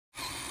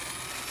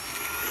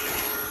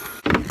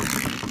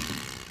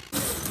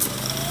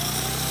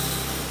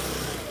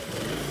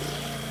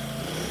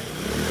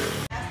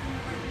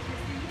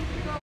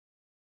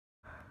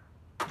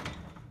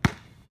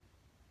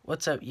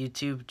What's up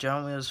YouTube,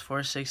 John Wheels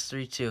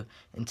 4632,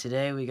 and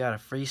today we got a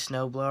free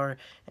snowblower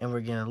and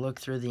we're going to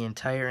look through the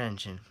entire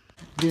engine.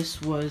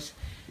 This was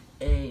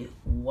a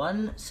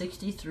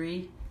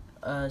 163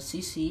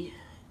 cc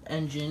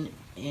engine,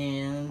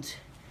 and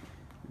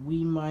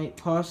we might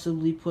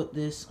possibly put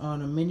this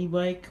on a mini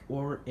bike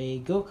or a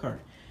go-kart.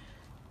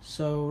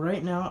 So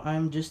right now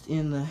I'm just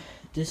in the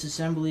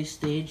disassembly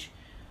stage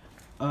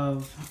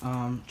of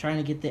trying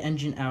to get the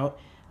engine out.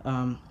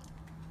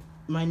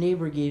 My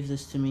neighbor gave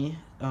this to me,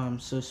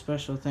 so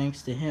special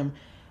thanks to him.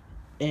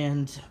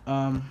 And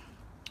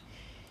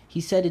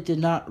he said it did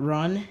not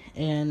run,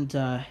 and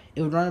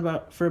it would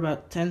run for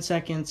about 10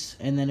 seconds,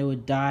 and then it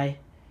would die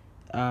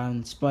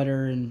and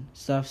sputter and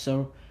stuff.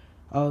 So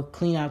I'll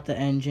clean out the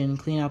engine,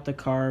 clean out the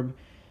carb,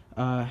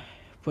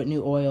 put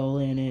new oil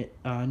in it,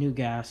 new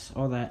gas,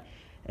 all that,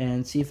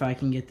 and see if I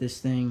can get this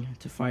thing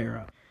to fire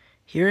up.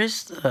 Here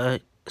is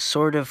the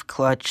sort of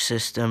clutch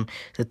system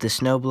that the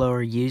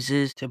snowblower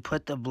uses to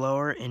put the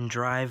blower in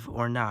drive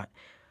or not.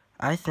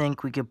 I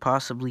think we could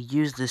possibly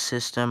use this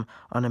system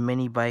on a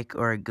mini bike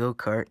or a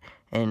go-kart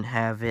and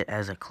have it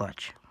as a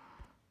clutch.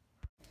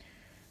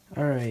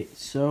 Alright,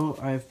 so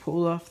I've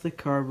pulled off the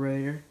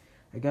carburetor.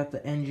 I got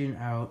the engine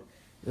out.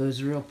 It was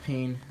a real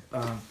pain.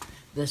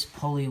 This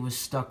pulley was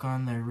stuck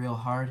on there real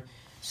hard,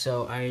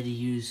 so I had to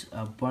use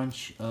a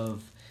bunch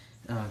of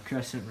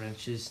crescent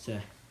wrenches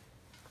to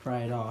pry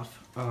it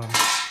off.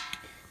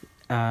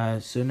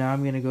 So now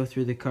I'm going to go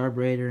through the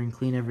carburetor and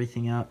clean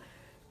everything out,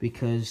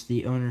 because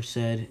the owner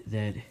said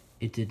that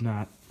it did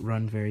not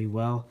run very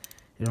well.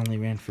 It only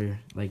ran for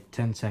like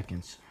 10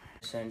 seconds.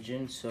 This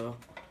engine, so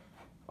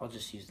I'll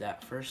just use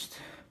that first.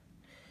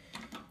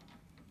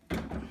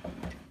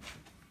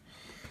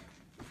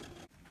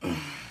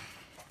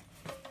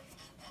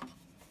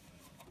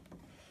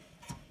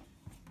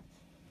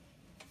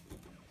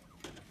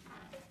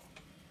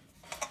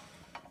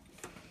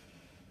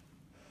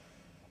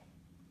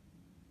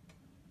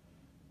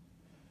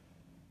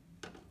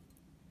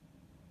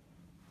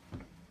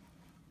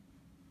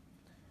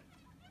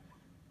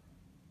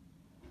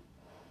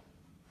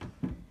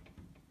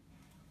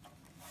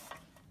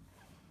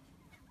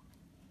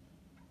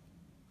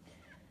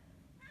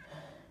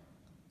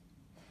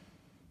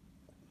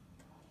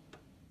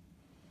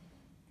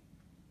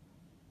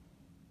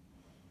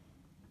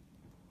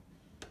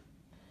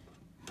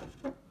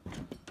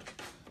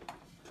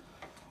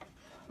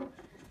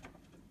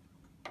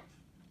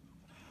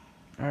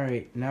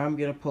 Alright, now I'm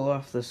going to pull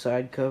off the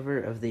side cover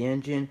of the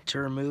engine to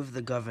remove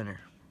the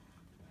governor.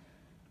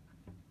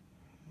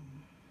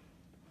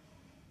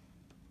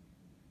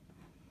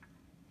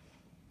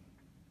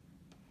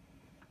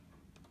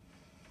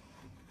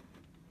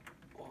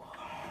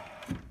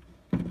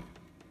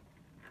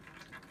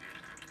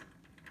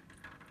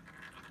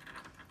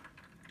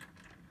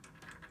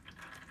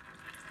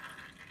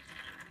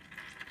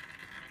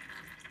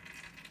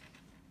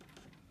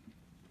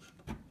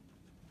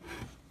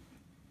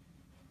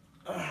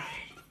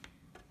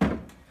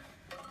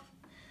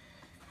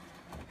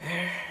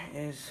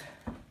 Is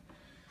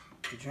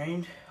the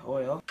drained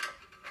oil.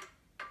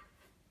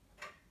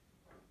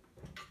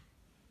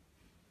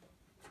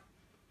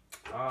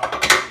 There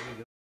we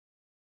go.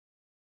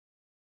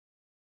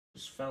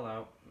 Just fell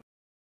out.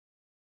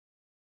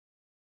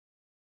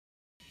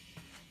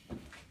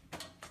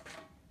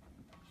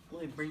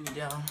 Let me bring you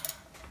down.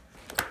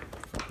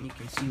 You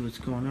can see what's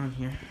going on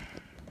here.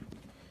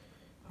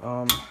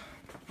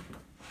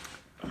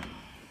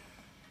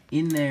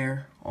 In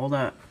there, all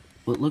that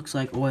what looks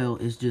like oil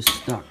is just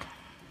stuck.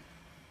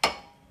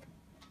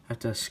 I have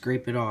to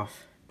scrape it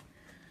off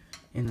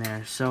in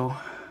there, so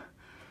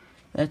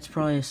that's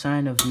probably a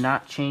sign of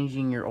not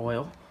changing your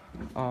oil.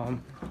 So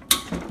I'm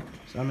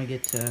gonna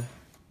get to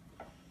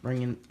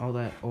bringing all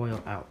that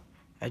oil out.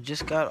 I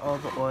just got all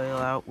the oil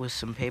out with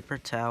some paper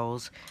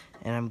towels,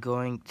 and I'm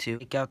going to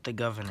take out the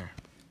governor.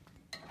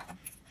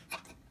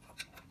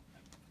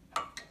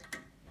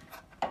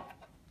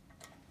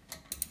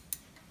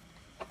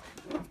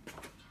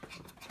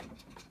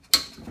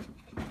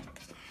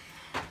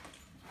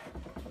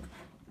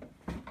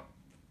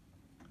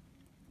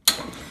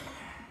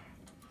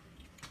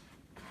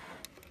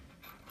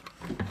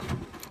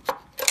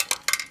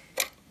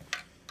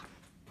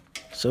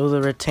 So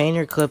the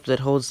retainer clip that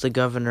holds the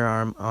governor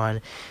arm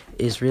on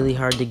is really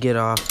hard to get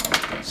off,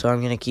 so I'm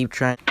going to keep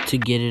trying to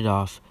get it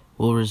off.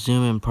 We'll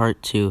resume in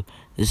part 2.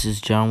 This is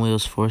John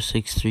Wheels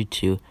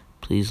 4632.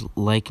 Please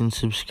like and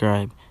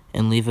subscribe,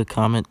 and leave a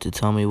comment to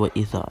tell me what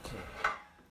you thought.